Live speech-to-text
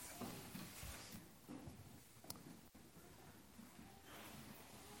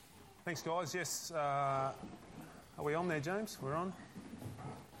Thanks, guys. Yes, are we on there, James? We're on.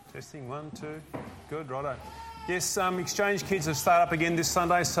 Testing, 1, 2. Good, righto. Yes, Exchange Kids have started up again this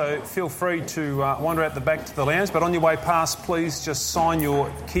Sunday, so feel free to wander out the back to the lounge. But on your way past, please just sign your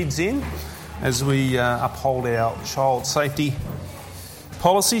kids in as we uphold our child safety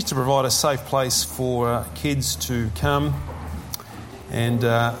policies to provide a safe place for kids to come and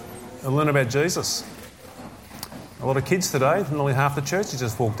learn about Jesus. A lot of kids today, nearly half the church has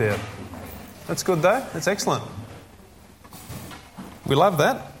just walked out. That's good though, that's excellent. We love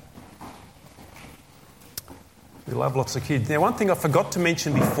that. We love lots of kids. Now, one thing I forgot to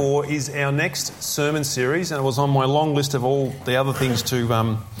mention before is our next sermon series, and it was on my long list of all the other things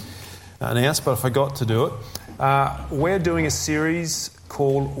to announce, but I forgot to do it. We're doing a series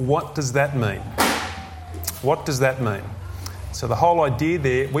called What Does That Mean? What does that mean? So the whole idea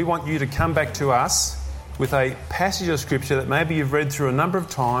there, we want you to come back to us with a passage of Scripture that maybe you've read through a number of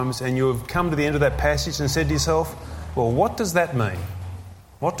times and you've come to the end of that passage and said to yourself, well, what does that mean?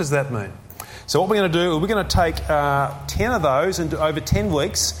 What does that mean? So what we're going to do, we're going to take 10 of those and over 10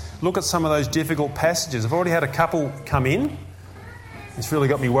 weeks look at some of those difficult passages. I've already had a couple come in. It's really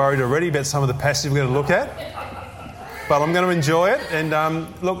got me worried already about some of the passages we're going to look at. But I'm going to enjoy it. And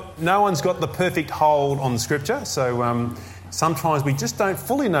look, no one's got the perfect hold on the Scripture, so sometimes we just don't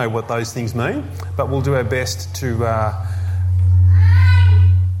fully know what those things mean, but we'll do our best to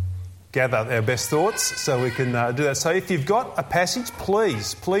gather our best thoughts so we can do that. So if you've got a passage,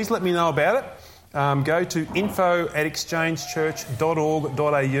 please let me know about it. Go to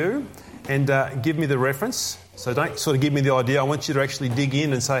info@exchangechurch.org.au and give me the reference. So don't sort of give me the idea. I want you to actually dig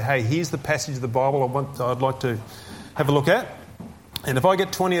in and say, hey, here's the passage of the Bible I'd like to have a look at. And if I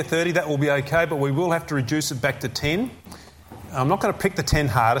get 20 or 30, that will be okay, but we will have to reduce it back to 10. I'm not going to pick the 10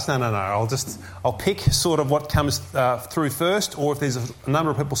 hardest. No. I'll pick sort of what comes through first, or if there's a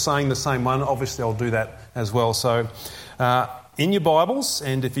number of people saying the same one, obviously I'll do that as well. So in your Bibles,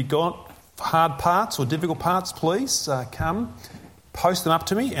 and if you've got hard parts or difficult parts, please come, post them up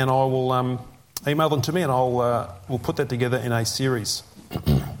to me, and I will email them to me, and we'll put that together in a series.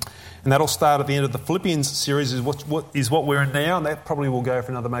 And that'll start at the end of the Philippians series, is what we're in now, and that probably will go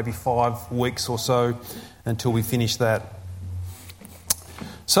for another maybe 5 weeks or so until we finish that.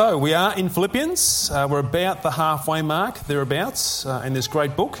 So we are in Philippians. We're about the halfway mark, thereabouts, in this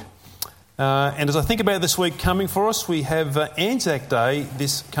great book. And as I think about this week coming for us, we have Anzac Day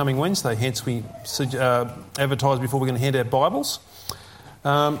this coming Wednesday. Hence we advertise before we're going to hand out Bibles.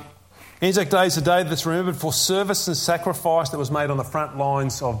 Anzac Day is a day that's remembered for service and sacrifice that was made on the front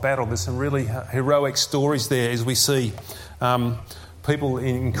lines of battle. There's some really heroic stories there as we see people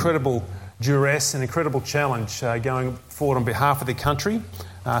in incredible duress and incredible challenge going forward on behalf of their country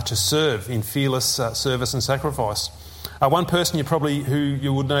to serve in fearless service and sacrifice. One person who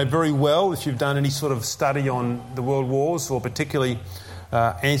you would know very well if you've done any sort of study on the World Wars, or particularly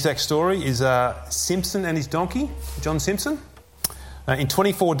Anzac story, is Simpson and his donkey, John Simpson. In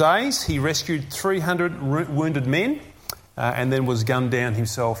 24 days, he rescued 300 wounded men and then was gunned down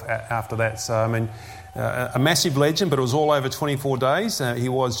himself after that. So, I mean, a massive legend, but it was all over 24 days. He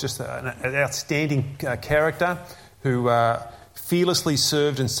was just an outstanding character who fearlessly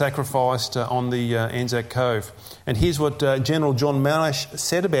served and sacrificed on the Anzac Cove. And here's what General John Monash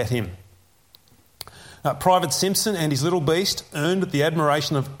said about him. Private Simpson and his little beast earned the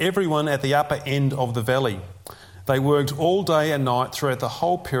admiration of everyone at the upper end of the valley. They worked all day and night throughout the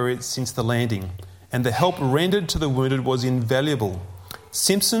whole period since the landing, and the help rendered to the wounded was invaluable.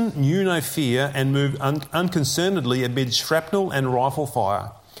 Simpson knew no fear and moved unconcernedly amid shrapnel and rifle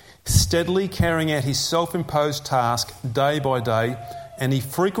fire, steadily carrying out his self-imposed task day by day, and he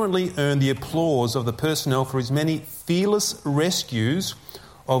frequently earned the applause of the personnel for his many fearless rescues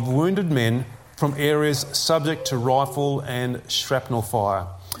of wounded men from areas subject to rifle and shrapnel fire.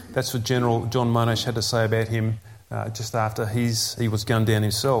 That's what General John Monash had to say about him just after he was gunned down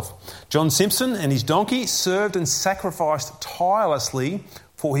himself. John Simpson and his donkey served and sacrificed tirelessly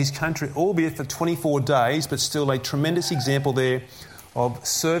for his country, albeit for 24 days, but still a tremendous example there of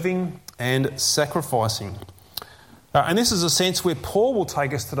serving and sacrificing. And this is a sense where Paul will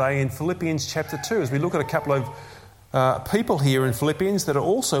take us today in Philippians chapter 2, as we look at a couple of people here in Philippians that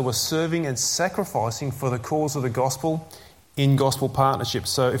also were serving and sacrificing for the cause of the gospel in gospel partnership.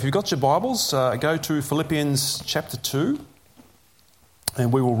 So if you've got your Bibles, go to Philippians chapter 2,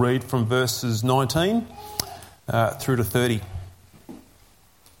 and we will read from verses 19 through to 30.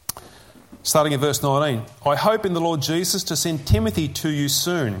 Starting at verse 19. I hope in the Lord Jesus to send Timothy to you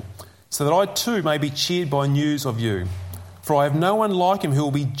soon, so that I too may be cheered by news of you. For I have no one like him who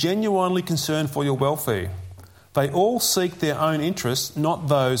will be genuinely concerned for your welfare. They all seek their own interests, not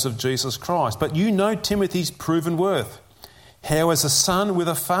those of Jesus Christ. But you know Timothy's proven worth, how as a son with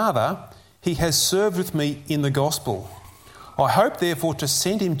a father he has served with me in the gospel. I hope therefore to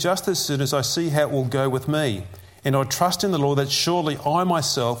send him just as soon as I see how it will go with me, and I trust in the Lord that surely I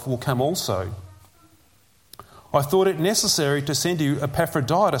myself will come also. I thought it necessary to send you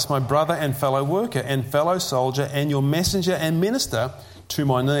Epaphroditus, my brother and fellow worker and fellow soldier, and your messenger and minister to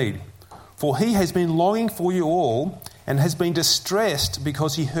my need. For he has been longing for you all and has been distressed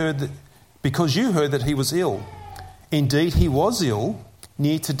because you heard that he was ill. Indeed, he was ill,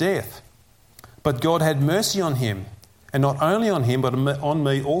 near to death. But God had mercy on him, and not only on him, but on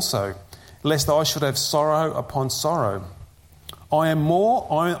me also, lest I should have sorrow upon sorrow. I am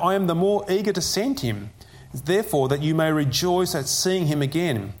the more eager to send him, therefore that you may rejoice at seeing him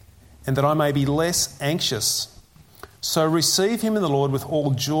again, and that I may be less anxious. So receive him in the Lord with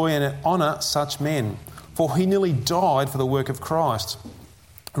all joy and honour such men, for he nearly died for the work of Christ,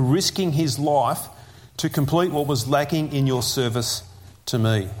 risking his life to complete what was lacking in your service to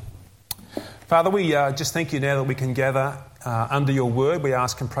me. Father, we just thank you now that we can gather under your word. We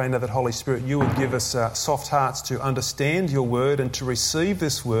ask and pray now that, Holy Spirit, you would give us soft hearts to understand your word and to receive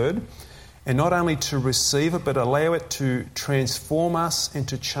this word, and not only to receive it, but allow it to transform us and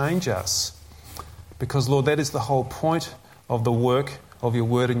to change us. Because, Lord, that is the whole point of the work of your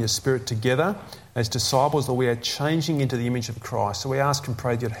word and your spirit together as disciples, that we are changing into the image of Christ. So we ask and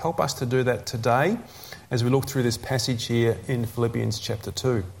pray that you'd help us to do that today as we look through this passage here in Philippians chapter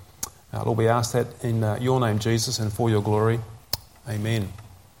 2. Lord, we ask that in your name, Jesus, and for your glory. Amen.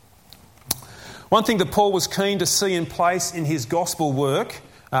 One thing that Paul was keen to see in place in his gospel work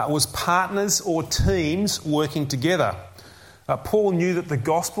was partners or teams working together. Paul knew that the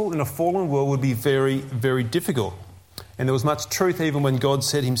gospel in a fallen world would be very, very difficult. And there was much truth even when God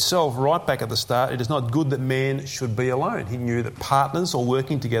said himself right back at the start, it is not good that man should be alone. He knew that partners or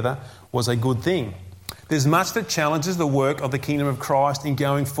working together was a good thing. There's much that challenges the work of the kingdom of Christ in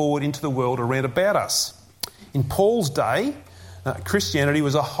going forward into the world around about us. In Paul's day, Christianity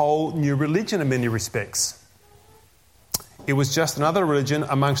was a whole new religion in many respects. It was just another religion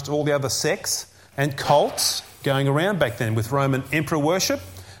amongst all the other sects and cults going around back then, with Roman emperor worship,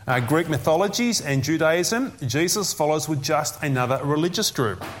 Greek mythologies and Judaism. Jesus' followers were just another religious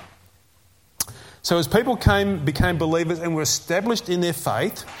group. So as people became believers and were established in their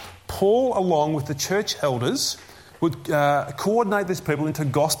faith, Paul, along with the church elders, would coordinate these people into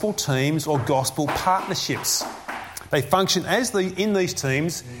gospel teams or gospel partnerships. They function in these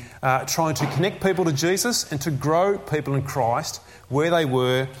teams, trying to connect people to Jesus and to grow people in Christ where they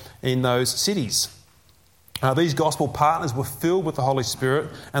were in those cities. These gospel partners were filled with the Holy Spirit,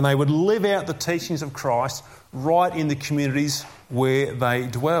 and they would live out the teachings of Christ right in the communities where they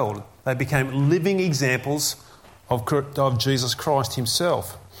dwelled. They became living examples of Jesus Christ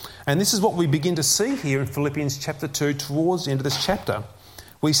himself. And this is what we begin to see here in Philippians chapter 2 towards the end of this chapter.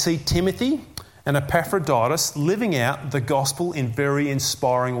 We see Timothy and Epaphroditus living out the gospel in very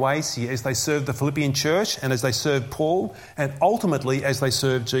inspiring ways here as they serve the Philippian church and as they serve Paul and ultimately as they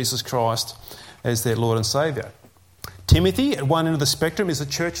serve Jesus Christ as their Lord and Saviour. Timothy, at one end of the spectrum, is a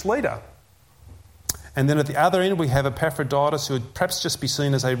church leader. And then at the other end, we have Epaphroditus, who would perhaps just be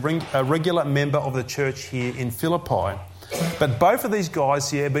seen as a regular member of the church here in Philippi. But both of these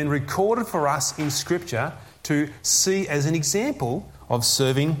guys here have been recorded for us in Scripture to see as an example of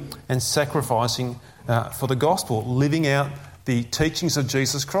serving and sacrificing for the gospel, living out the teachings of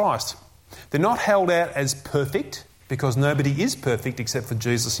Jesus Christ. They're not held out as perfect, because nobody is perfect except for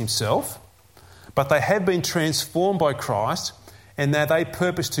Jesus himself. But they have been transformed by Christ, and now they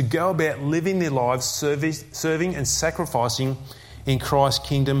purpose to go about living their lives serving and sacrificing in Christ's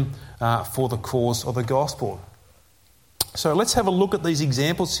kingdom for the cause of the gospel. So let's have a look at these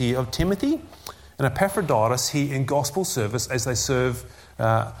examples here of Timothy and Epaphroditus here in gospel service as they serve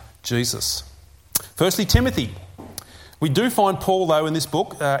Jesus. Firstly, Timothy. We do find Paul, though, in this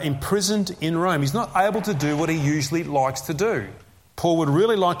book, imprisoned in Rome. He's not able to do what he usually likes to do. Paul would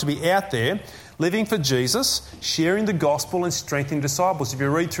really like to be out there, living for Jesus, sharing the gospel and strengthening disciples. If you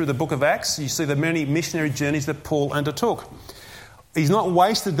read through the book of Acts, you see the many missionary journeys that Paul undertook. He's not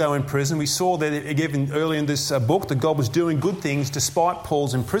wasted, though, in prison. We saw that again early in this book that God was doing good things despite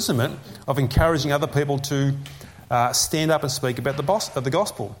Paul's imprisonment of encouraging other people to stand up and speak about the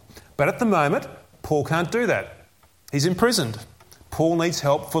gospel. But at the moment, Paul can't do that. He's imprisoned. Paul needs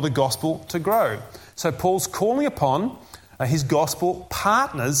help for the gospel to grow. So Paul's calling upon his gospel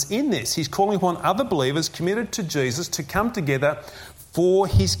partners in this. He's calling upon other believers committed to Jesus to come together for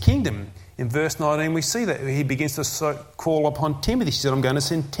his kingdom. in verse 19, we see that he begins to call upon Timothy. He said, I'm going to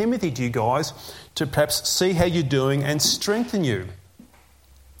send Timothy to you guys to perhaps see how you're doing and strengthen you.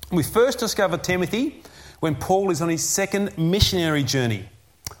 We first discover Timothy when Paul is on his second missionary journey.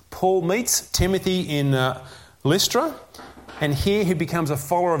 Paul meets Timothy in Lystra, and here he becomes a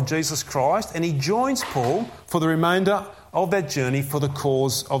follower of Jesus Christ, and he joins Paul for the remainder of that journey for the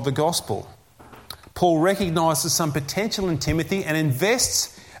cause of the gospel. Paul recognises some potential in Timothy and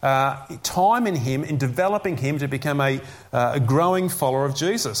invests time in him, in developing him to become a growing follower of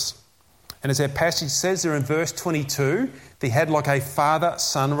Jesus. And as our passage says there in verse 22, they had like a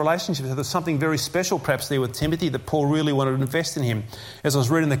father-son relationship. So there's something very special perhaps there with Timothy that Paul really wanted to invest in him. As I was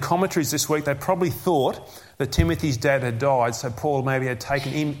reading the commentaries this week, they probably thought that Timothy's dad had died, so Paul maybe had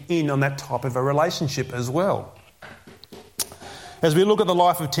taken him in on that type of a relationship as well. As we look at the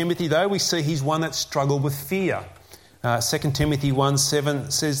life of Timothy, though, we see he's one that struggled with fear. 2 Timothy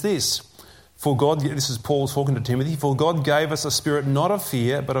 1:7 says this, "For God," this is Paul talking to Timothy, "For God gave us a spirit not of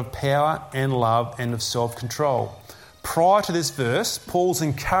fear, but of power and love and of self-control." Prior to this verse, Paul's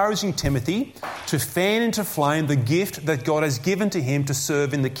encouraging Timothy to fan into flame the gift that God has given to him to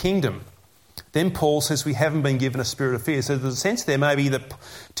serve in the kingdom. Then Paul says we haven't been given a spirit of fear. So there's a sense there maybe that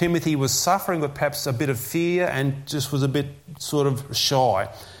Timothy was suffering with perhaps a bit of fear and just was a bit sort of shy.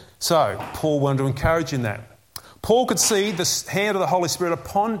 So Paul wanted to encourage in that. Paul could see the hand of the Holy Spirit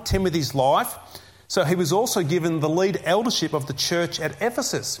upon Timothy's life, so he was also given the lead eldership of the church at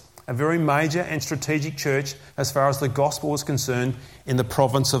Ephesus, a very major and strategic church as far as the gospel was concerned in the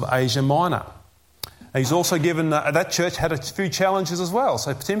province of Asia Minor. He's also given, that church had a few challenges as well,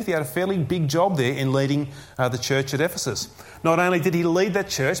 so Timothy had a fairly big job there in leading the church at Ephesus. Not only did he lead that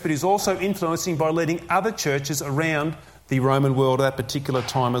church, but he's also influencing by leading other churches around the Roman world at that particular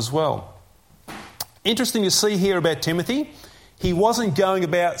time as well. Interesting to see here about Timothy, he wasn't going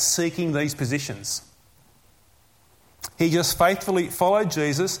about seeking these positions. He just faithfully followed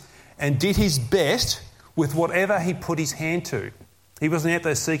Jesus and did his best with whatever he put his hand to. He wasn't out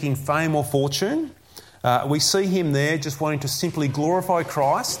there seeking fame or fortune. We see him there just wanting to simply glorify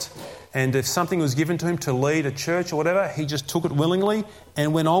Christ, and if something was given to him to lead a church or whatever, he just took it willingly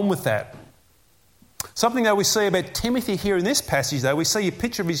and went on with that. Something that we see about Timothy here in this passage, though, we see a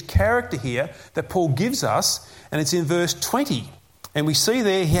picture of his character here that Paul gives us, and it's in verse 20. And we see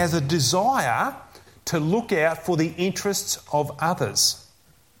there he has a desire to look out for the interests of others.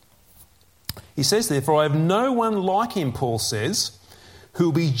 He says, "Therefore, I have no one like him," Paul says, "who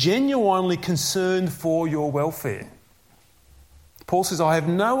will be genuinely concerned for your welfare." Paul says, "I have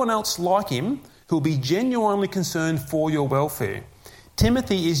no one else like him who will be genuinely concerned for your welfare."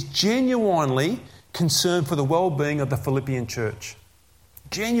 Timothy is genuinely concerned for the well-being of the Philippian church.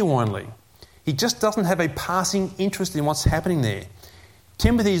 Genuinely. He just doesn't have a passing interest in what's happening there.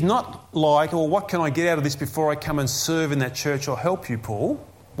 Timothy is not like, "Oh, what can I get out of this before I come and serve in that church or help you, Paul?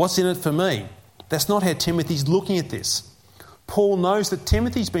 What's in it for me?" That's not how Timothy's looking at this. Paul knows that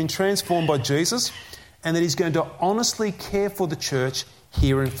Timothy's been transformed by Jesus and that he's going to honestly care for the church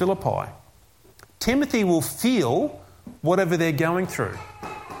here in Philippi. Timothy will feel whatever they're going through.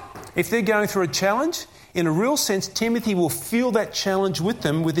 If they're going through a challenge, in a real sense, Timothy will feel that challenge with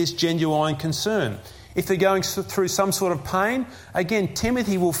them with this genuine concern. If they're going through some sort of pain, again,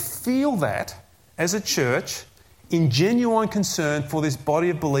 Timothy will feel that as a church in genuine concern for this body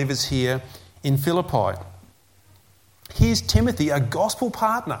of believers here in Philippi. Here's Timothy, a gospel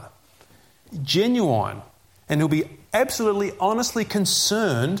partner, genuine, and he'll be absolutely honestly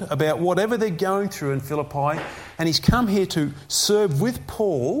concerned about whatever they're going through in Philippi, and he's come here to serve with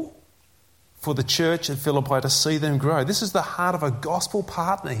Paul for the church at Philippi to see them grow. This is the heart of a gospel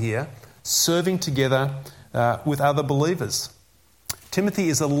partner here, serving together with other believers. Timothy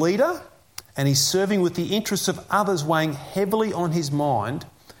is a leader, and he's serving with the interests of others weighing heavily on his mind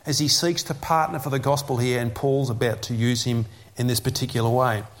as he seeks to partner for the gospel here, and Paul's about to use him in this particular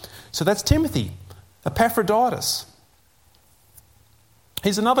way. So that's Timothy. Epaphroditus.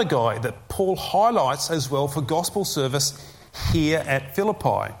 He's another guy that Paul highlights as well for gospel service here at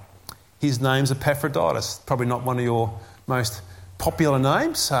Philippi. His name's Epaphroditus. Probably not one of your most popular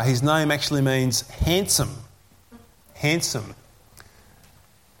names. His name actually means handsome. Handsome.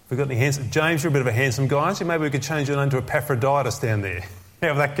 We've got any handsome? James, you're a bit of a handsome guy, so maybe we could change your name to Epaphroditus down there.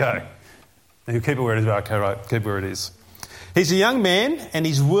 How would that go? You keep it where it is. Okay, right. Keep it where it is. He's a young man and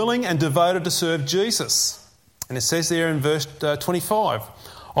he's willing and devoted to serve Jesus. And it says there in verse 25,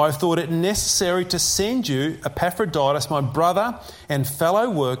 "I have thought it necessary to send you Epaphroditus, my brother and fellow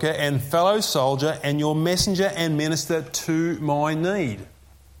worker and fellow soldier, and your messenger and minister to my need."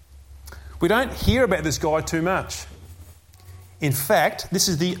 We don't hear about this guy too much. In fact, this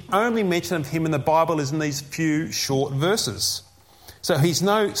is the only mention of him in the Bible is in these few short verses. So he's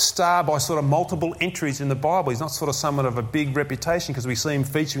no star by sort of multiple entries in the Bible. He's not sort of someone of a big reputation because we see him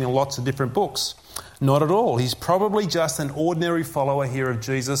featuring in lots of different books. Not at all. He's probably just an ordinary follower here of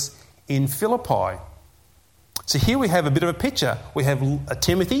Jesus in Philippi. So here we have a bit of a picture. We have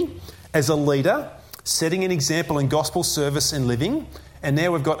Timothy as a leader, setting an example in gospel service and living. And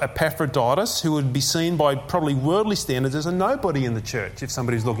now we've got Epaphroditus, who would be seen by probably worldly standards as a nobody in the church if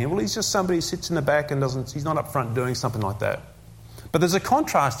somebody's looking. Well, he's just somebody who sits in the back and he's not up front doing something like that. But there's a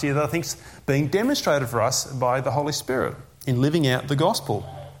contrast here that I think's being demonstrated for us by the Holy Spirit in living out the gospel.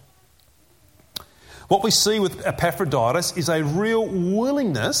 What we see with Epaphroditus is a real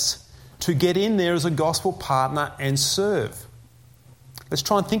willingness to get in there as a gospel partner and serve. Let's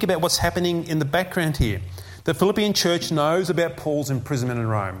try and think about what's happening in the background here. The Philippian church knows about Paul's imprisonment in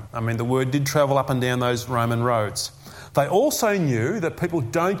Rome. I mean, the word did travel up and down those Roman roads. They also knew that people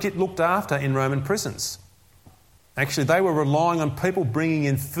don't get looked after in Roman prisons. Actually, they were relying on people bringing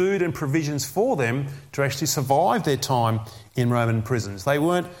in food and provisions for them to actually survive their time in Roman prisons. They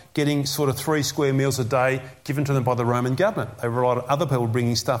weren't getting sort of 3 square meals a day given to them by the Roman government. They relied on other people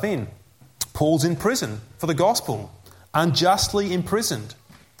bringing stuff in. Paul's in prison for the gospel, unjustly imprisoned.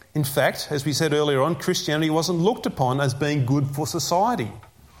 In fact, as we said earlier on, Christianity wasn't looked upon as being good for society.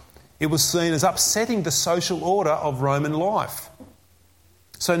 It was seen as upsetting the social order of Roman life.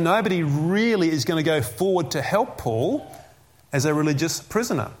 So nobody really is going to go forward to help Paul as a religious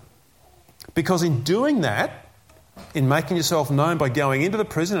prisoner. Because in doing that, in making yourself known by going into the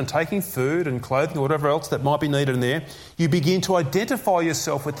prison and taking food and clothing or whatever else that might be needed in there, you begin to identify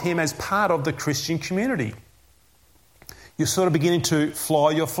yourself with him as part of the Christian community. You're sort of beginning to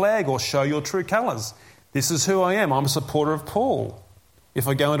fly your flag or show your true colours. This is who I am. I'm a supporter of Paul. If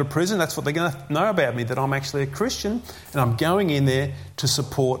I go into prison, that's what they're going to know about me, that I'm actually a Christian and I'm going in there to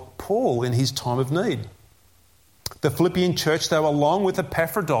support Paul in his time of need. The Philippian church, though, along with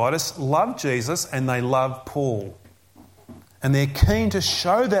Epaphroditus, love Jesus and they love Paul. And they're keen to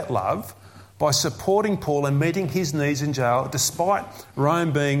show that love by supporting Paul and meeting his needs in jail, despite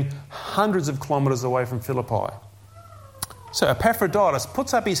Rome being hundreds of kilometres away from Philippi. So Epaphroditus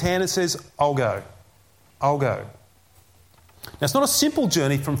puts up his hand and says, I'll go. I'll go. Now, it's not a simple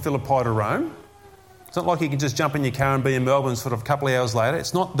journey from Philippi to Rome. It's not like you can just jump in your car and be in Melbourne sort of a couple of hours later.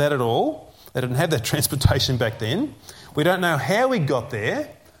 It's not that at all. They didn't have that transportation back then. We don't know how he got there,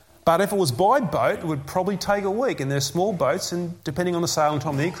 but if it was by boat, it would probably take a week. And they're small boats, and depending on the sailing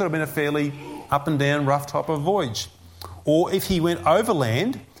time, it could have been a fairly up and down, rough type of voyage. Or if he went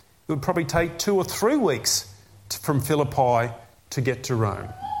overland, it would probably take 2 or 3 weeks from Philippi to get to Rome.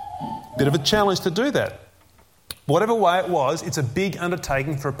 Bit of a challenge to do that. Whatever way it was, it's a big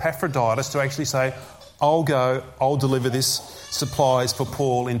undertaking for Epaphroditus to actually say, I'll go, I'll deliver this supplies for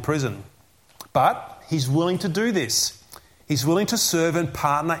Paul in prison. But he's willing to do this. He's willing to serve and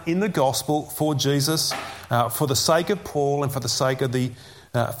partner in the gospel for Jesus, for the sake of Paul and for the sake of the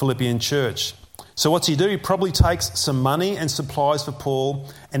Philippian church. So what's he do? He probably takes some money and supplies for Paul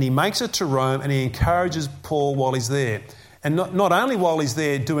and he makes it to Rome and he encourages Paul while he's there. And not only while he's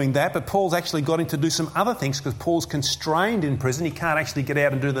there doing that, but Paul's actually got him to do some other things because Paul's constrained in prison. He can't actually get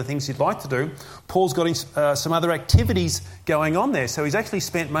out and do the things he'd like to do. Paul's got some other activities going on there. So he's actually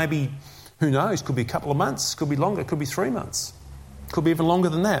spent maybe, who knows, could be a couple of months, could be longer, could be 3 months, could be even longer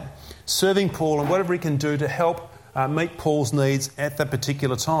than that, serving Paul and whatever he can do to help meet Paul's needs at that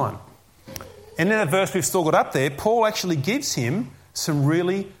particular time. And in that verse we've still got up there, Paul actually gives him some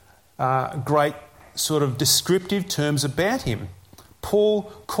really great sort of descriptive terms about him.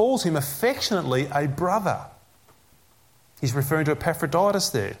 Paul calls him affectionately a brother. He's referring to Epaphroditus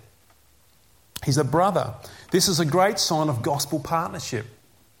there. He's a brother. This is a great sign of gospel partnership.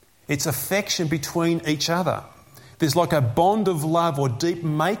 It's affection between each other. There's like a bond of love or deep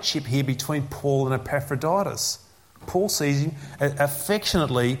mateship here between Paul and Epaphroditus. Paul sees him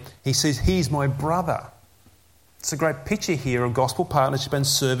affectionately. He says, he's my brother. It's a great picture here of gospel partnership and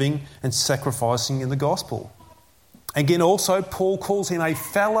serving and sacrificing in the gospel. Again, also, Paul calls him a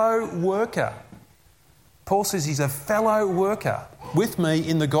fellow worker. Paul says he's a fellow worker with me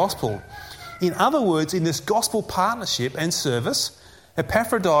in the gospel. In other words, in this gospel partnership and service,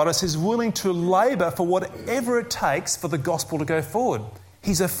 Epaphroditus is willing to labour for whatever it takes for the gospel to go forward.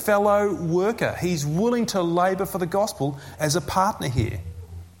 He's a fellow worker. He's willing to labour for the gospel as a partner here.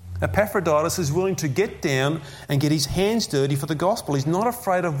 Epaphroditus is willing to get down and get his hands dirty for the gospel. He's not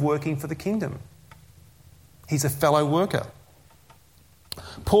afraid of working for the kingdom. He's a fellow worker.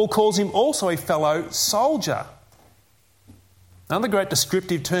 Paul calls him also a fellow soldier. Another great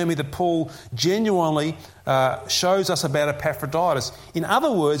descriptive term here that Paul genuinely shows us about Epaphroditus. In other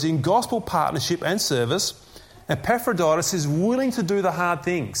words, in gospel partnership and service, Epaphroditus is willing to do the hard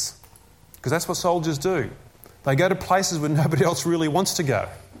things, because that's what soldiers do. They go to places where nobody else really wants to go.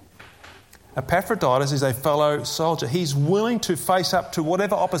 Epaphroditus is a fellow soldier. He's willing to face up to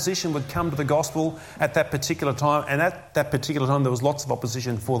whatever opposition would come to the gospel at that particular time, and at that particular time there was lots of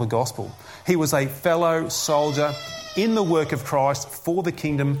opposition for the gospel. He was a fellow soldier in the work of Christ for the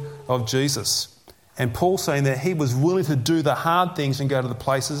kingdom of Jesus. And Paul's saying that he was willing to do the hard things and go to the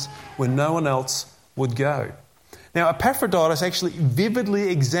places where no one else would go. Now, Epaphroditus actually vividly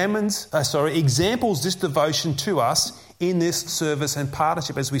examples this devotion to us in this service and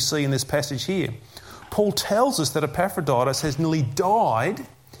partnership, as we see in this passage here. Paul tells us that Epaphroditus has nearly died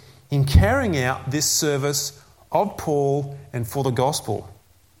in carrying out this service of Paul and for the gospel.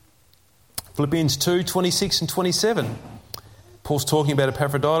 Philippians 2:26 and 27. Paul's talking about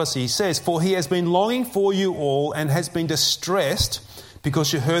Epaphroditus. He says, "For he has been longing for you all and has been distressed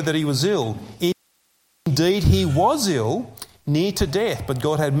because you heard that he was ill. Indeed, he was ill, near to death, but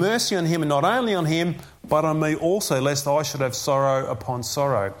God had mercy on him, and not only on him, but on me also, lest I should have sorrow upon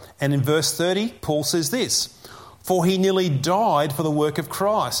sorrow." And in verse 30, Paul says this, "For he nearly died for the work of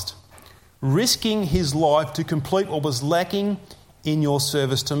Christ, risking his life to complete what was lacking in your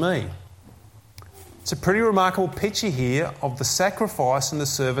service to me." It's a pretty remarkable picture here of the sacrifice and the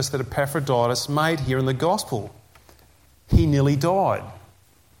service that Epaphroditus made here in the gospel. He nearly died.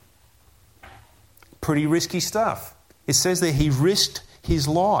 Pretty risky stuff. It says that he risked his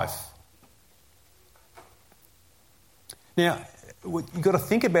life. Now, you've got to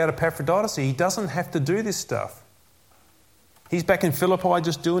think about Epaphroditus. He doesn't have to do this stuff. He's back in Philippi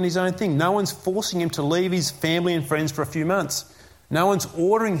just doing his own thing. No one's forcing him to leave his family and friends for a few months. No one's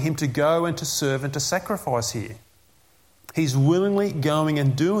ordering him to go and to serve and to sacrifice here. He's willingly going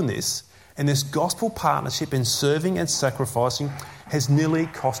and doing this, and this gospel partnership in serving and sacrificing has nearly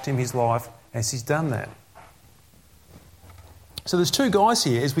cost him his life as he's done that. So there's two guys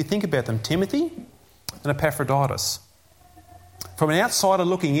here as we think about them, Timothy and Epaphroditus. From an outsider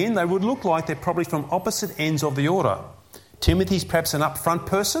looking in, they would look like they're probably from opposite ends of the order. Timothy's perhaps an up-front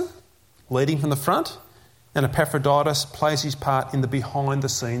person, leading from the front, and Epaphroditus plays his part in the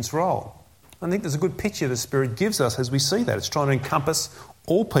behind-the-scenes role. I think there's a good picture the Spirit gives us as we see that. It's trying to encompass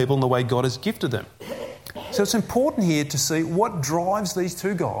all people in the way God has gifted them. So it's important here to see what drives these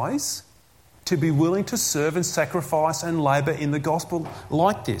two guys to be willing to serve and sacrifice and labour in the gospel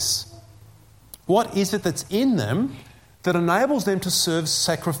like this. What is it that's in them that enables them to serve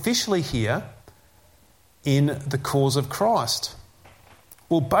sacrificially here in the cause of Christ?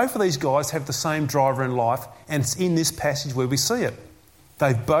 Well, both of these guys have the same driver in life, and it's in this passage where we see it.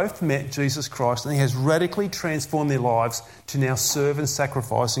 They've both met Jesus Christ, and he has radically transformed their lives to now serve and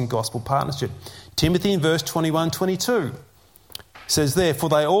sacrifice in gospel partnership. Timothy in verse 21-22 says there, "For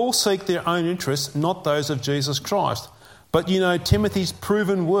they all seek their own interests, not those of Jesus Christ. But you know Timothy's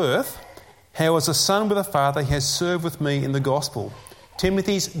proven worth, how as a son with a father he has served with me in the gospel."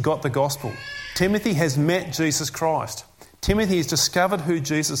 Timothy's got the gospel. Timothy has met Jesus Christ. Timothy has discovered who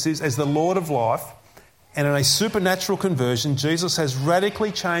Jesus is as the Lord of life, and in a supernatural conversion, Jesus has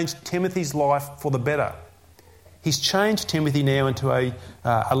radically changed Timothy's life for the better. He's changed Timothy now into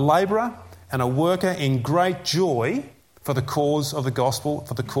a labourer and a worker in great joy for the cause of the gospel,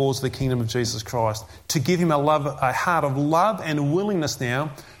 for the cause of the kingdom of Jesus Christ, to give him a heart of love and willingness now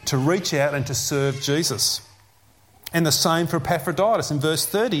to reach out and to serve Jesus. And the same for Epaphroditus in verse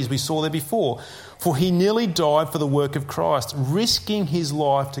 30, as we saw there before. "For he nearly died for the work of Christ, risking his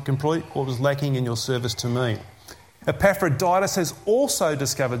life to complete what was lacking in your service to me." Epaphroditus has also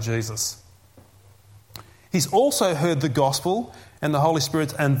discovered Jesus. He's also heard the gospel, and the Holy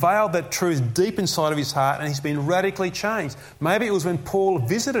Spirit's unveiled that truth deep inside of his heart, and he's been radically changed. Maybe it was when Paul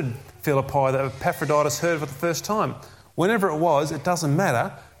visited Philippi that Epaphroditus heard for the first time. Whenever it was, it doesn't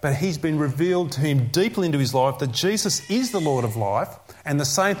matter, but he's been revealed to him deeply into his life that Jesus is the Lord of life, and the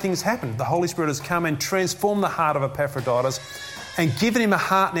same thing's happened. The Holy Spirit has come and transformed the heart of Epaphroditus and given him a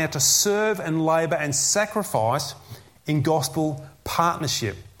heart now to serve and labour and sacrifice in gospel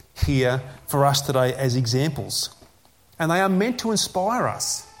partnership here for us today as examples. And they are meant to inspire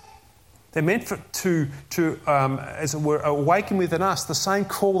us. They're meant to as it were, awaken within us the same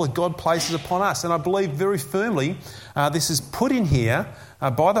call that God places upon us. And I believe very firmly this is put in here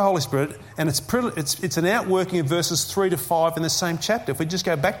by the Holy Spirit, and it's an outworking of verses 3-5 in the same chapter. If we just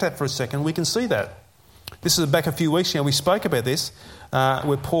go back to that for a second, we can see that. This is back a few weeks ago. We spoke about this,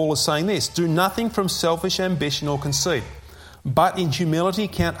 where Paul is saying this: "Do nothing from selfish ambition or conceit, but in humility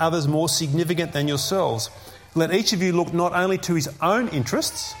count others more significant than yourselves. Let each of you look not only to his own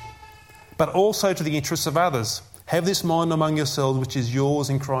interests, but also to the interests of others. Have this mind among yourselves, which is yours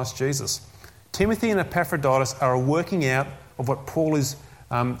in Christ Jesus. Timothy and Epaphroditus are a working out of what Paul is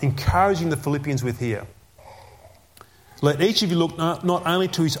encouraging the Philippians with here. Let each of you look not only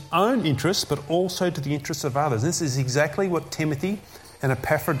to his own interests, but also to the interests of others. This is exactly what Timothy and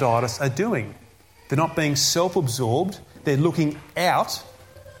Epaphroditus are doing. They're not being self-absorbed. They're looking out.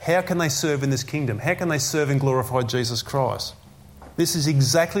 How can they serve in this kingdom? How can they serve and glorify Jesus Christ? This is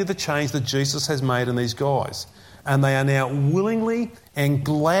exactly the change that Jesus has made in these guys. And they are now willingly and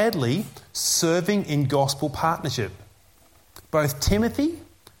gladly serving in gospel partnership. Both Timothy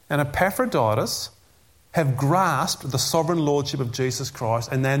and Epaphroditus have grasped the sovereign lordship of Jesus Christ,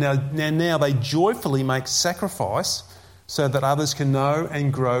 and now they joyfully make sacrifice so that others can know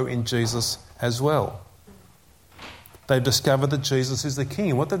and grow in Jesus as well. They've discovered that Jesus is the King.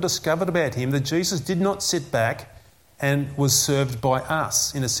 And what they've discovered about him, that Jesus did not sit back and was served by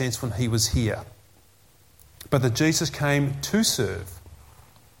us, in a sense, when he was here. But that Jesus came to serve.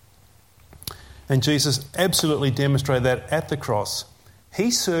 And Jesus absolutely demonstrated that at the cross. He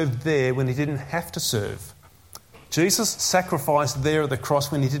served there when he didn't have to serve. Jesus sacrificed there at the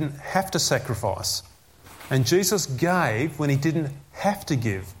cross when he didn't have to sacrifice. And Jesus gave when he didn't have to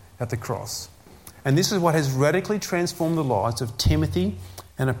give at the cross. And this is what has radically transformed the lives of Timothy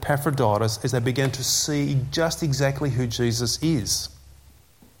and Epaphroditus as they began to see just exactly who Jesus is.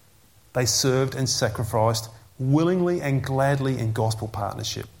 They served and sacrificed willingly and gladly in gospel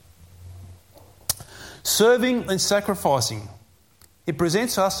partnership. Serving and sacrificing, it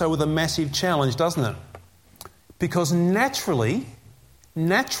presents us with a massive challenge, doesn't it? Because naturally,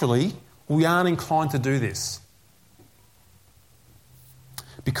 we aren't inclined to do this.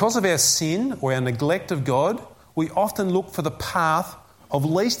 Because of our sin or our neglect of God, we often look for the path of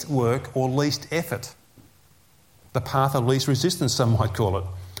least work or least effort. The path of least resistance, some might call it.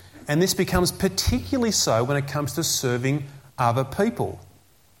 And this becomes particularly so when it comes to serving other people.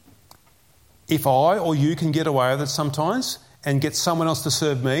 If I or you can get away with it sometimes and get someone else to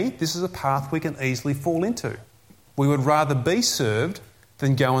serve me, this is a path we can easily fall into. We would rather be served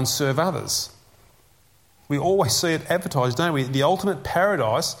than go and serve others. We always see it advertised, don't we? The ultimate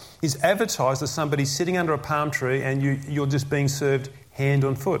paradise is advertised as somebody sitting under a palm tree and you're just being served hand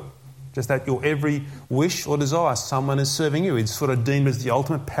on foot. Just that your every wish or desire, someone is serving you. It's sort of deemed as the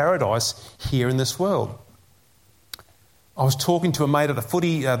ultimate paradise here in this world. I was talking to a mate at a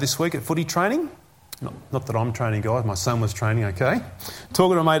footy this week at footy training. Not that I'm training, guys. My son was training, okay?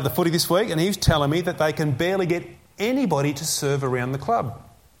 Talking to a mate at the footy this week, and he was telling me that they can barely get anybody to serve around the club.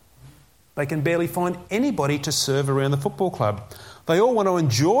 They can barely find anybody to serve around the football club. They all want to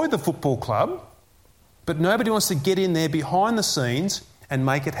enjoy the football club, but nobody wants to get in there behind the scenes and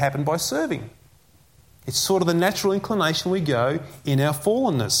make it happen by serving. It's sort of the natural inclination we go in our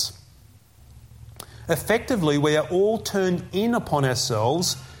fallenness. Effectively, we are all turned in upon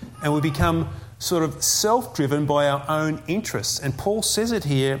ourselves and we become sort of self-driven by our own interests. And Paul says it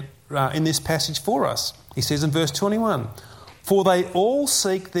here in this passage for us. He says in verse 21, "For they all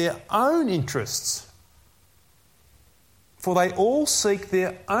seek their own interests." For they all seek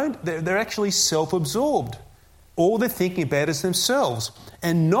their own... They're actually self-absorbed. All they're thinking about is themselves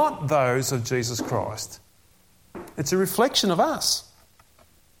and not those of Jesus Christ. It's a reflection of us.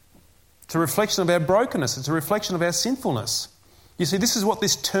 It's a reflection of our brokenness. It's a reflection of our sinfulness. You see, this is what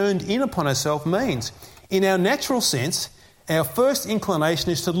this turned in upon ourselves means. In our natural sense, our first inclination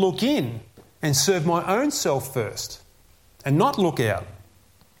is to look in and serve my own self first and not look out.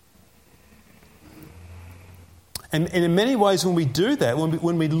 And in many ways when we do that,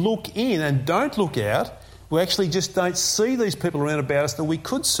 when we look in and don't look out, we actually just don't see these people around about us that we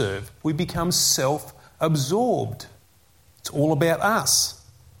could serve. We become self-absorbed. It's all about us.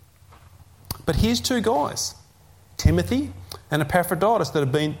 But here's two guys, Timothy and Epaphroditus, that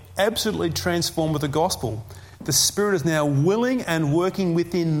have been absolutely transformed with the gospel. The Spirit is now willing and working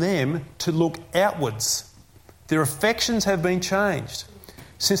within them to look outwards. Their affections have been changed.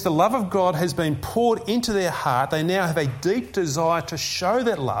 Since the love of God has been poured into their heart, they now have a deep desire to show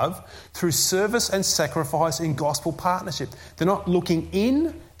that love through service and sacrifice in gospel partnership. They're not looking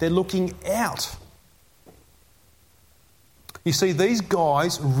in, they're looking out. You see, these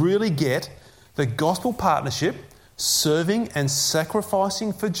guys really get the gospel partnership, serving and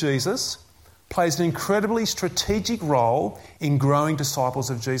sacrificing for Jesus, plays an incredibly strategic role in growing disciples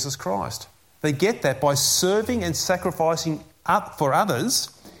of Jesus Christ. They get that by serving and sacrificing up for others,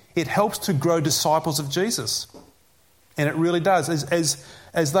 it helps to grow disciples of Jesus. And it really does.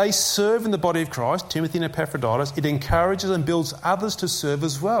 As they serve in the body of Christ, Timothy and Epaphroditus, it encourages and builds others to serve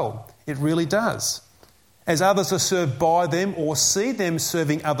as well. It really does. as others are served by them or see them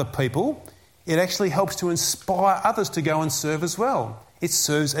serving other people, it actually helps to inspire others to go and serve as well. It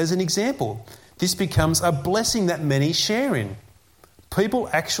serves as an example. This becomes a blessing that many share in. People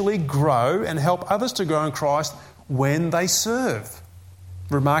actually grow and help others to grow in Christ when they serve.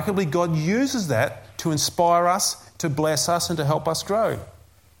 Remarkably, God uses that to inspire us, to bless us and to help us grow.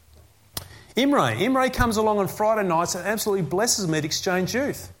 Imre comes along on Friday nights and absolutely blesses me at Exchange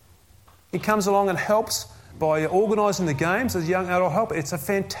Youth. He comes along and helps by organising the games as young adult helper. It's a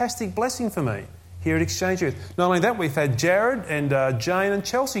fantastic blessing for me here at Exchange Youth. Not only that, we've had Jared and Jane and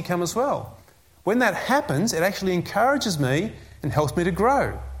Chelsea come as well. When that happens, it actually encourages me and helps me to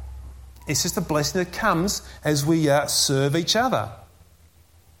grow. It's just a blessing that comes as we serve each other.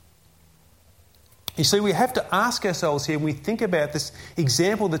 You see, we have to ask ourselves here, when we think about this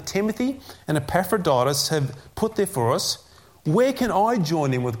example that Timothy and Epaphroditus have put there for us, where can I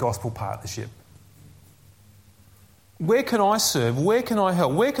join in with gospel partnership? Where can I serve? Where can I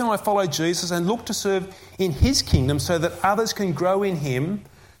help? Where can I follow Jesus and look to serve in his kingdom so that others can grow in him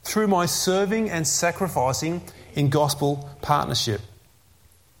through my serving and sacrificing in gospel partnership?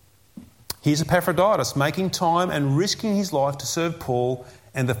 Here's Epaphroditus making time and risking his life to serve Paul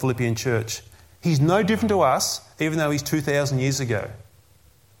and the Philippian church. He's no different to us, even though he's 2,000 years ago.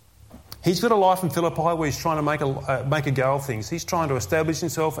 He's got a life in Philippi where he's trying to make a go of things. He's trying to establish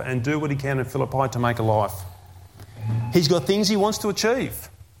himself and do what he can in Philippi to make a life. He's got things he wants to achieve.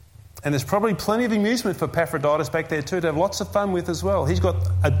 And there's probably plenty of amusement for Epaphroditus back there too, to have lots of fun with as well. He's got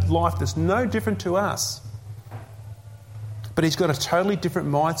a life that's no different to us. But he's got a totally different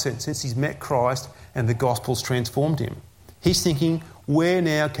mindset since he's met Christ and the gospel's transformed him. He's thinking, where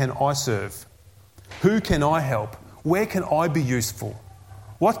now can I serve? Who can I help? Where can I be useful?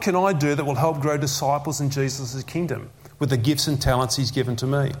 What can I do that will help grow disciples in Jesus' kingdom with the gifts and talents he's given to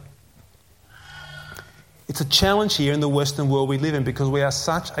me? It's a challenge here in the Western world we live in because we are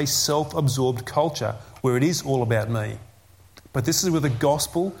such a self-absorbed culture where it is all about me. But this is where the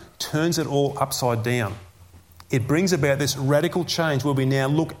gospel turns it all upside down. It brings about this radical change where we now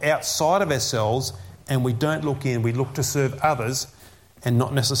look outside of ourselves and we don't look in. We look to serve others and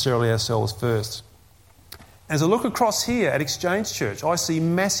not necessarily ourselves first. As I look across here at Exchange Church, I see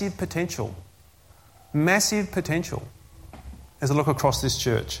massive potential. Massive potential as I look across this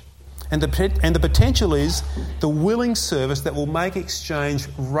church. And the potential is the willing service that will make Exchange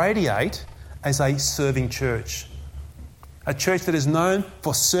radiate as a serving church. A church that is known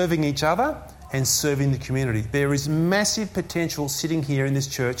for serving each other and serving the community. There is massive potential sitting here in this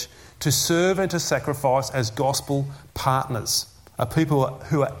church to serve and to sacrifice as gospel partners. A people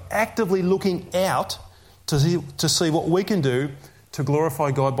who are actively looking out to see what we can do to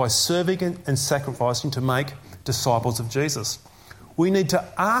glorify God by serving and sacrificing to make disciples of Jesus. We need to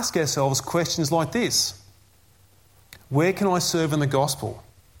ask ourselves questions like this. Where can I serve in the gospel?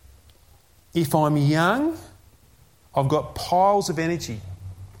 If I'm young, I've got piles of energy.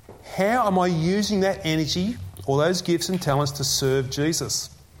 How am I using that energy or those gifts and talents to serve Jesus?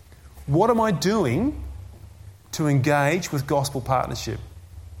 What am I doing to engage with gospel partnership?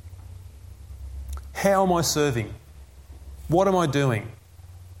 How am I serving? What am I doing?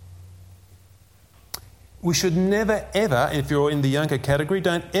 We should never, ever, if you're in the younger category,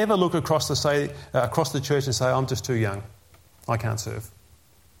 don't ever look across the church and say, I'm just too young. I can't serve.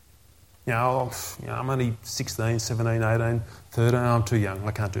 I'm only 16, 17, 18, 13. I'm too young.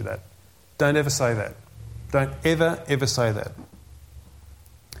 I can't do that. Don't ever say that. Don't ever, ever say that.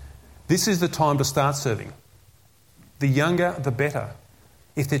 This is the time to start serving. The younger, the better.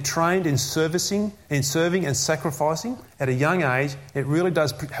 If they're trained in serving and sacrificing at a young age, it really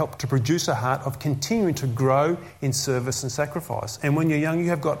does help to produce a heart of continuing to grow in service and sacrifice. And when you're young, you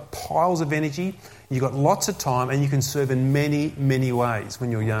have got piles of energy, you've got lots of time, and you can serve in many, many ways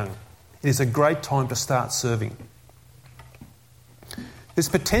when you're young. It is a great time to start serving. There's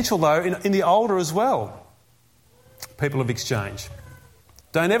potential, though, in the older as well. People of Exchange.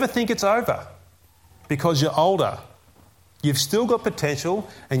 Don't ever think it's over because you're older. You've still got potential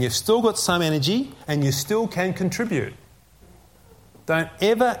and you've still got some energy and you still can contribute. Don't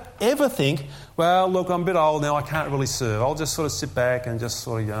ever, ever think, well, look, I'm a bit old now, I can't really serve. I'll just sort of sit back and just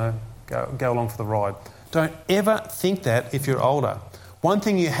sort of, go along for the ride. Don't ever think that if you're older. One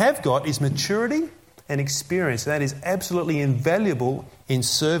thing you have got is maturity and experience. That is absolutely invaluable in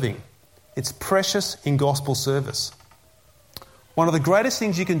serving. It's precious in gospel service. One of the greatest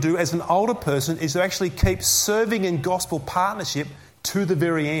things you can do as an older person is to actually keep serving in gospel partnership to the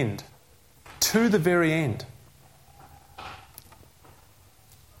very end. To the very end.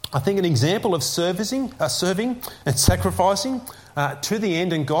 I think an example of serving and sacrificing to the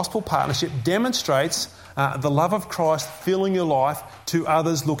end in gospel partnership demonstrates the love of Christ filling your life to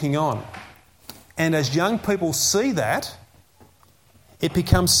others looking on. And as young people see that, it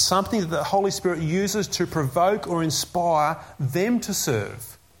becomes something that the Holy Spirit uses to provoke or inspire them to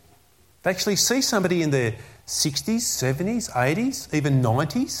serve. They actually see somebody in their 60s, 70s, 80s, even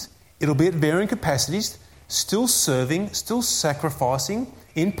 90s. It'll be at varying capacities, still serving, still sacrificing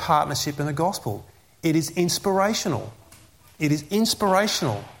in partnership in the gospel. It is inspirational. It is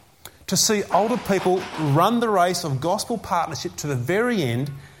inspirational to see older people run the race of gospel partnership to the very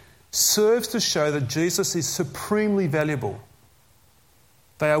end. Serves to show that Jesus is supremely valuable.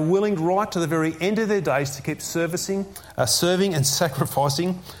 They are willing right to the very end of their days to keep serving and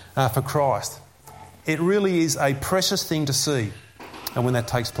sacrificing for Christ. It really is a precious thing to see, and when that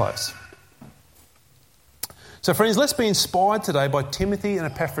takes place. So friends, let's be inspired today by Timothy and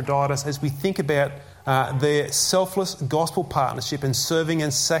Epaphroditus as we think about their selfless gospel partnership in serving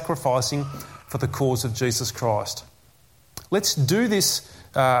and sacrificing for the cause of Jesus Christ. Let's do this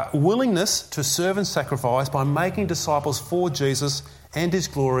willingness to serve and sacrifice by making disciples for Jesus and His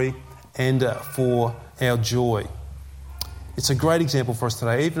glory and for our joy. It's a great example for us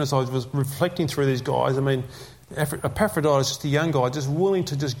today. Even as I was reflecting through these guys, I mean, Epaphroditus, just a young guy, just willing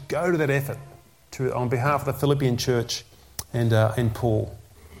to just go to that effort on behalf of the Philippian church and Paul.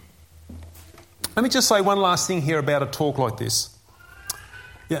 Let me just say one last thing here about a talk like this.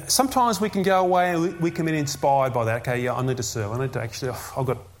 Yeah, sometimes we can go away and we can be inspired by that. Okay, yeah, I need to serve. I need to actually, I've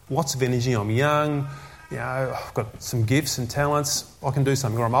got lots of energy. I'm young. You know, I've got some gifts and talents. I can do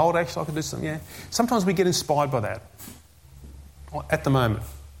something. Or I'm old, actually. I can do something. Yeah. Sometimes we get inspired by that. At the moment,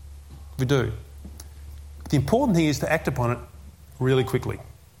 we do. The important thing is to act upon it really quickly.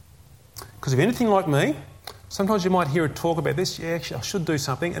 Because if you're anything like me, sometimes you might hear a talk about this. Yeah, actually, I should do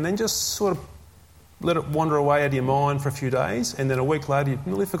something, and then just sort of let it wander away out of your mind for a few days, and then a week later you've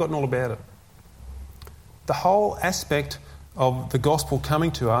nearly forgotten all about it. The whole aspect of the gospel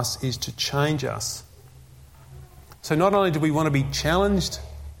coming to us is to change us. So not only do we want to be challenged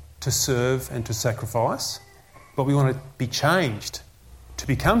to serve and to sacrifice, but we want to be changed to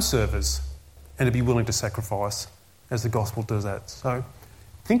become servers and to be willing to sacrifice as the gospel does that. So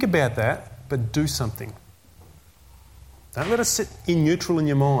think about that, but do something. Don't let it sit in neutral in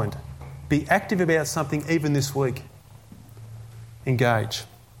your mind. Be active about something even this week. Engage.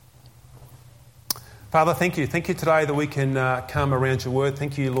 Father, thank you. Thank you today that we can come around your word.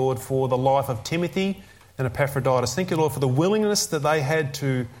 Thank you, Lord, for the life of Timothy and Epaphroditus. Thank you, Lord, for the willingness that they had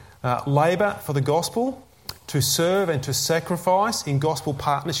to labour for the gospel, to serve and to sacrifice in gospel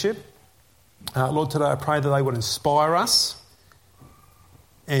partnership. Lord, today I pray that they would inspire us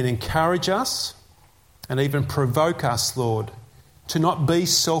and encourage us and even provoke us, Lord, to not be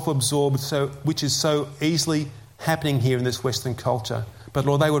self-absorbed, which is so easily happening here in this Western culture. But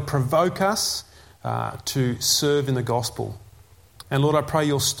Lord, they would provoke us to serve in the gospel. And Lord, I pray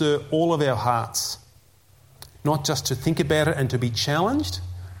you'll stir all of our hearts, not just to think about it and to be challenged,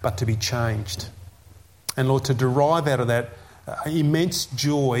 but to be changed. And Lord, to derive out of that immense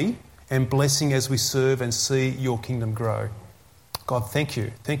joy and blessing as we serve and see your kingdom grow. God, thank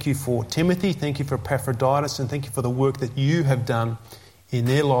you. Thank you for Timothy. Thank you for Epaphroditus. And thank you for the work that you have done in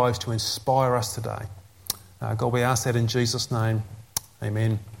their lives to inspire us today. God, we ask that in Jesus' name.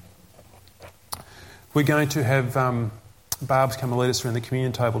 Amen. We're going to have Barb's come and lead us around the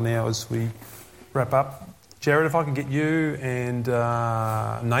communion table now as we wrap up. Jared, if I could get you and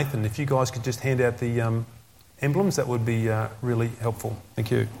Nathan, if you guys could just hand out the emblems, that would be really helpful.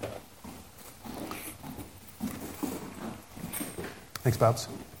 Thank you. Thanks, Barbs.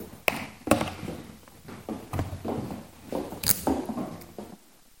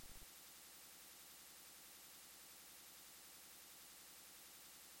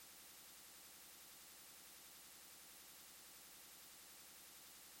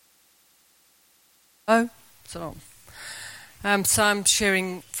 So I'm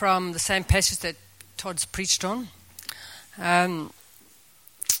sharing from the same passage that Todd's preached on.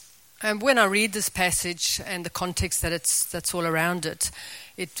 And when I read this passage and the context that's all around it,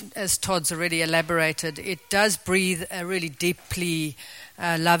 as Todd's already elaborated, it does breathe a really deeply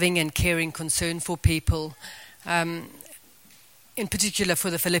loving and caring concern for people, in particular for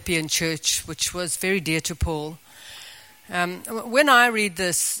the Philippian church, which was very dear to Paul. When I read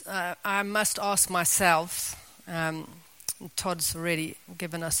this, I must ask myself, Todd's already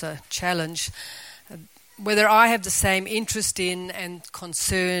given us a challenge, whether I have the same interest in and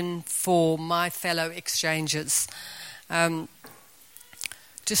concern for my fellow exchangers. To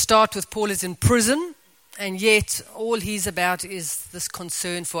start with, Paul is in prison, and yet all he's about is this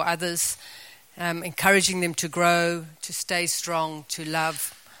concern for others. encouraging them to grow, to stay strong, to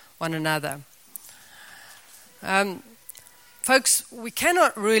love one another. Folks, we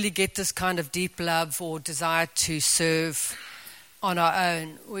cannot really get this kind of deep love or desire to serve on our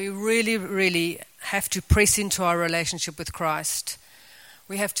own. We really, really have to press into our relationship with Christ.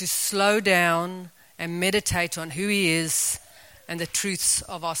 We have to slow down and meditate on who He is and the truths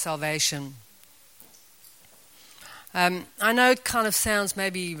of our salvation. I know it kind of sounds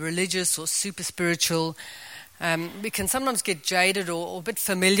maybe religious or super spiritual. We can sometimes get jaded or a bit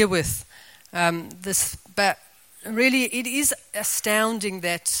familiar with this, but really it is astounding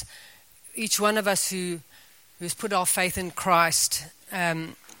that each one of us who's put our faith in Christ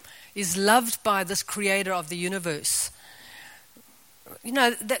is loved by this creator of the universe. You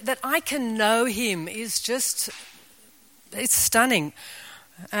know, that I can know Him is just, it's stunning.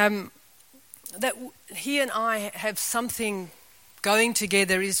 That He and I have something going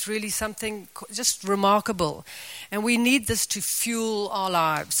together is really something just remarkable. And we need this to fuel our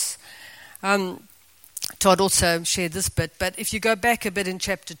lives. Todd also shared this bit, but if you go back a bit in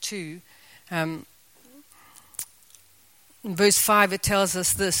chapter 2, in verse 5, it tells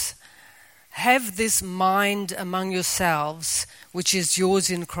us this: have this mind among yourselves, which is yours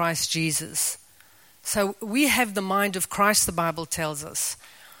in Christ Jesus. So we have the mind of Christ, the Bible tells us.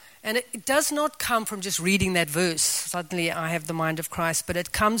 And it does not come from just reading that verse, suddenly I have the mind of Christ, but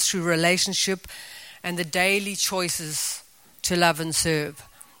it comes through relationship and the daily choices to love and serve.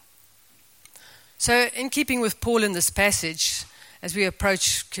 So in keeping with Paul in this passage, as we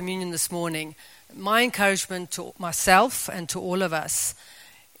approach communion this morning, my encouragement to myself and to all of us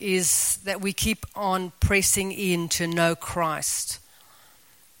is that we keep on pressing in to know Christ.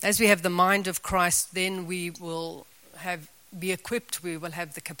 As we have the mind of Christ, then we will be equipped, we will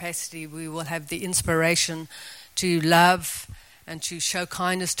have the capacity, we will have the inspiration to love and to show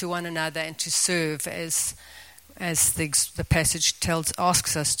kindness to one another and to serve as the passage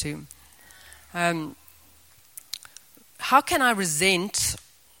asks us to. How can I resent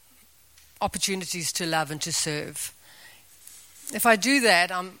opportunities to love and to serve? If I do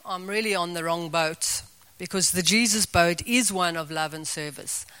that, I'm really on the wrong boat, because the Jesus boat is one of love and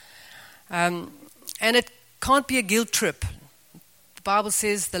service. And it can't be a guilt trip. The Bible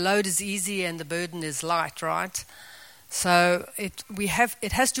says the load is easy and the burden is light, right? So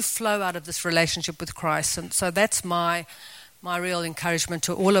it has to flow out of this relationship with Christ. And so that's my real encouragement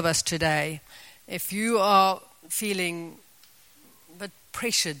to all of us today. If you are feeling a bit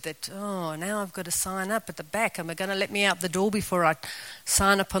pressured that, now I've got to sign up at the back, am I going to let me out the door before I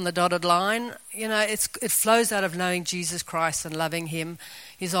sign up on the dotted line? You know, it flows out of knowing Jesus Christ and loving Him.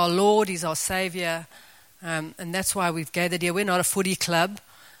 He's our Lord, He's our Savior, and that's why we've gathered here. We're not a footy club,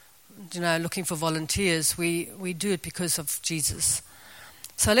 looking for volunteers. We do it because of Jesus.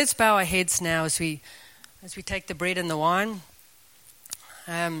 So let's bow our heads now as we take the bread and the wine.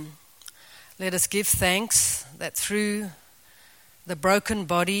 Let us give thanks that through the broken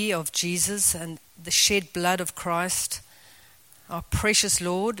body of Jesus and the shed blood of Christ, our precious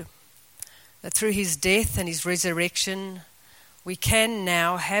Lord, that through His death and His resurrection, we can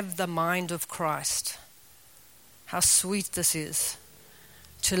now have the mind of Christ. How sweet this is,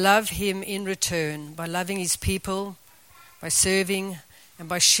 to love Him in return by loving His people, by serving, and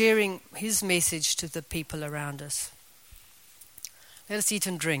by sharing His message to the people around us. Let us eat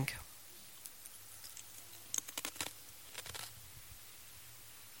and drink.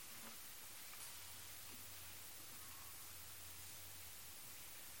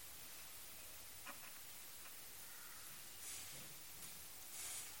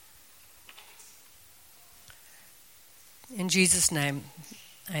 In Jesus' name,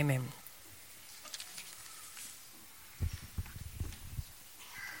 amen.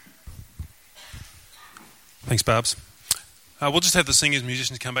 Thanks, Barbs. We'll just have the singers and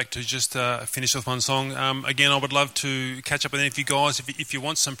musicians come back to just finish off one song. Again, I would love to catch up with any of you guys. If you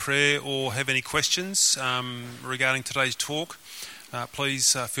want some prayer or have any questions regarding today's talk,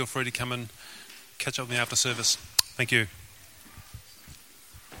 please feel free to come and catch up with me after service. Thank you.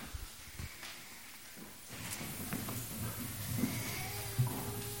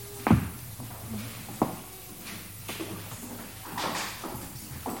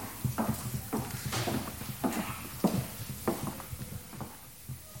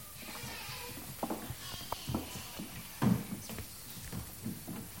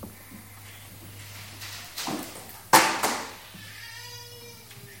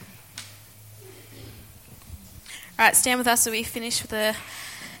 All right, stand with us so we finish with a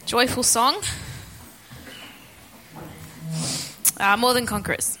joyful song. More Than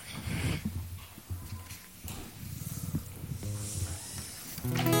Conquerors.